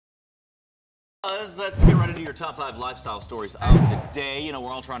Let's get right into your top 5 lifestyle stories of the day. You know,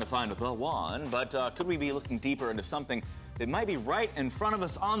 we're all trying to find the one, but could we be looking deeper into something that might be right in front of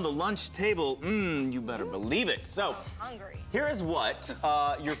us on the lunch table? You better believe it. So, hungry. Here is what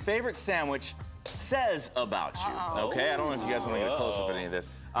your favorite sandwich says about you. Okay, I don't know if you guys want to get a close-up at any of this.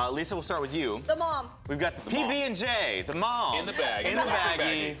 Lisa, we'll start with you. The mom. We've got the PB&J, the mom. In the bag. In the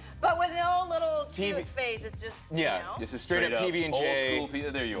baggie. But with no little cute face, it's just, yeah, you know. This is straight up PB&J. Old school pizza,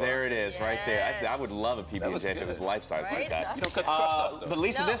 there you are. There it is, right there. Yes. I would love a PB&J if it was life-size like that. You don't cut the crust off, though. But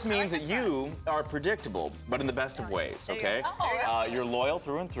Lisa, No, this means I that like the you are predictable, but in the best of ways, There you okay? go. There you go. You're loyal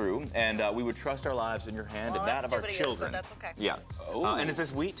through and through, and we would trust our lives in your hand Well, and that that's of our stupid again, children. but that's okay. Yeah. Oh. And is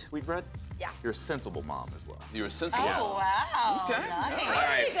this wheat bread? Yeah. You're a sensible mom as well. You're a sensible. Oh, wow. Okay. Nice. All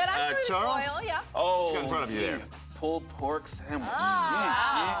right, Pretty good. I'm pretty Charles? loyal, yeah. Oh. What's got in front of you there? Pulled pork sandwich.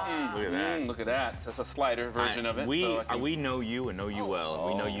 Wow. Look at that. Look at that. So that's a slider version of it. We know you and know you well, and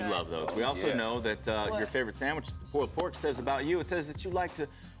we know you love those. We also know that your favorite sandwich, the pulled pork, says about you. It says that you like to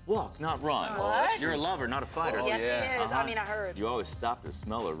walk, not run. What? You're a lover, not a fighter. Yes, yeah. it is. I mean, I heard. You always stop to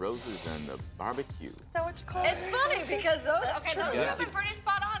smell the roses and the barbecue. Is that what you call It's funny because those, true. those Yeah. have been pretty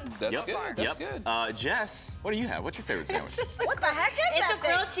spot on. That's Yep. good. That's good. Jess, what do you have? What's your favorite sandwich? What the heck is It's that a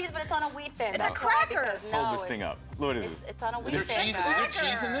grilled cheese, but it's on a wheat thin. It's a That's why, cracker. because, no, Hold this thing up. Look at this. It's on a wheat Is there thin. cheese? Is there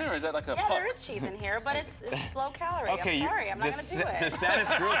cheese in there, or is that like a Yeah, puck? there is cheese in here, but it's low calorie. Okay, I'm sorry, I'm not the, gonna do it. the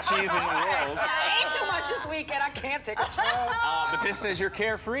saddest grilled cheese in the world. I ate too much this weekend. I can't take a chance. But this says you're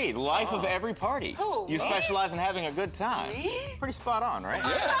carefree, life of every party. Who, You me? specialize in having a good time. Me? Pretty spot on, right?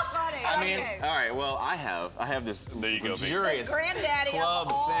 Yeah. That's funny. I mean, okay. all right. Well, I have this There you go, baby. luxurious The granddaddy club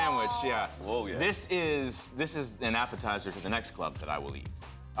of all. sandwich. Yeah. Whoa, yeah. This is an appetizer to the next club that I will eat.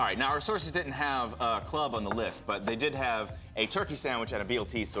 All right. Now our sources didn't have club on the list, but they did have a turkey sandwich and a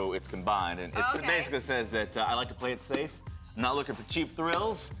BLT, so it's combined. And it Okay. basically says that I like to play it safe. I'm not looking for cheap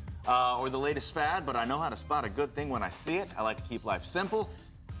thrills or the latest fad, but I know how to spot a good thing when I see it. I like to keep life simple.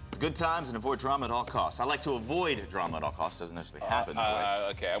 Good times and avoid drama at all costs. I like to avoid drama at all costs. Doesn't necessarily happen that way.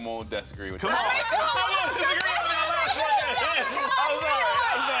 Okay, I won't disagree with Come that. on. I won't disagree with that last one. I'm sorry.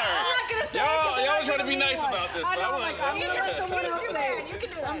 Y'all trying to be nice about this, but I want to. I'm gonna let someone else say it. You can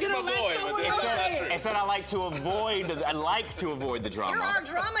do that. I'm gonna My boy, let but someone that's else not say true. it. It said I like to avoid the drama. You're our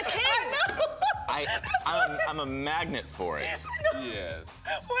drama king. I'm a magnet for it. Yes. You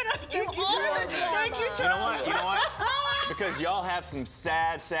are the drama. Thank you, You know what? You know what? Because y'all have some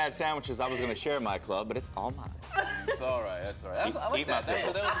sad sandwiches I was going to share in my club, but it's all mine. It's all right. That's all right. I like Eat my that.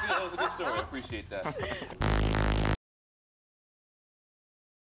 pickle. That was a good story. I appreciate that.